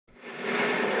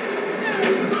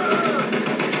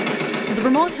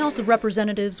Vermont House of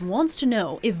Representatives wants to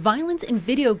know if violence in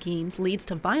video games leads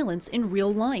to violence in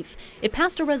real life. It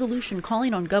passed a resolution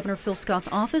calling on Governor Phil Scott's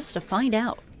office to find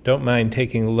out. Don't mind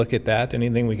taking a look at that,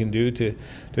 anything we can do to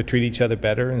treat each other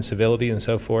better and civility and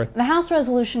so forth. The House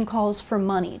resolution calls for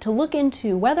money to look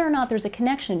into whether or not there's a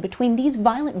connection between these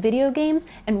violent video games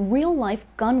and real-life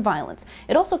gun violence.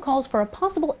 It also calls for a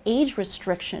possible age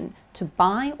restriction to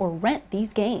buy or rent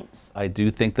these games. I do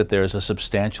think that there's a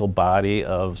substantial body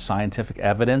of scientific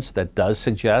evidence that does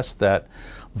suggest that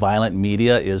violent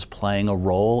media is playing a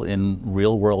role in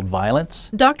real-world violence.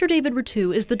 Dr. David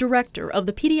Rattu is the director of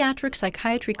the Pediatric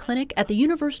Psychiatry Clinic at the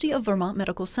University of Vermont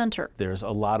Medical Center. There's a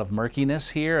lot of murkiness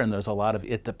here, and there's a lot of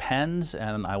it depends,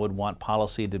 and I would want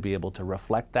policy to be able to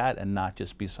reflect that and not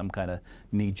just be some kind of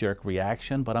knee-jerk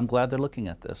reaction, but I'm glad they're looking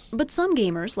at this. But some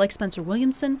gamers, like Spencer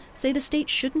Williamson, say the state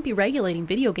shouldn't be regulating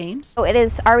video games. So it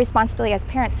is our responsibility as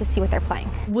parents to see what they're playing.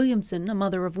 Williamson, a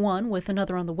mother of one with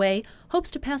another on the way,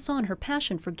 hopes to pass on her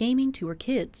passion for gaming to her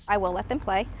kids. I will let them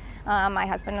play. My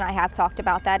husband and I have talked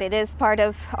about that. It is part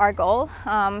of our goal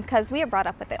because we are brought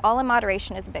up with it. All in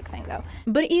moderation is a big thing, though.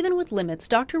 But even with limits,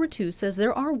 Dr. Rattu says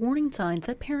there are warning signs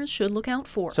that parents should look out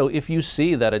for. So if you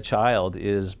see that a child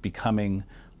is becoming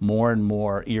more and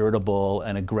more irritable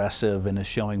and aggressive and is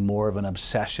showing more of an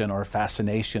obsession or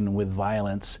fascination with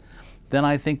violence, then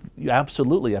I think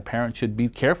absolutely a parent should be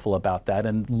careful about that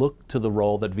and look to the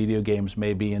role that video games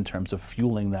may be in terms of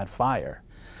fueling that fire.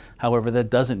 However, that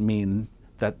doesn't mean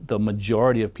that the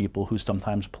majority of people who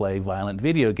sometimes play violent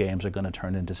video games are going to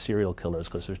turn into serial killers,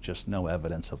 because there's just no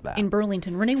evidence of that. In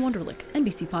Burlington, Renee Wunderlich,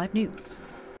 NBC5 News.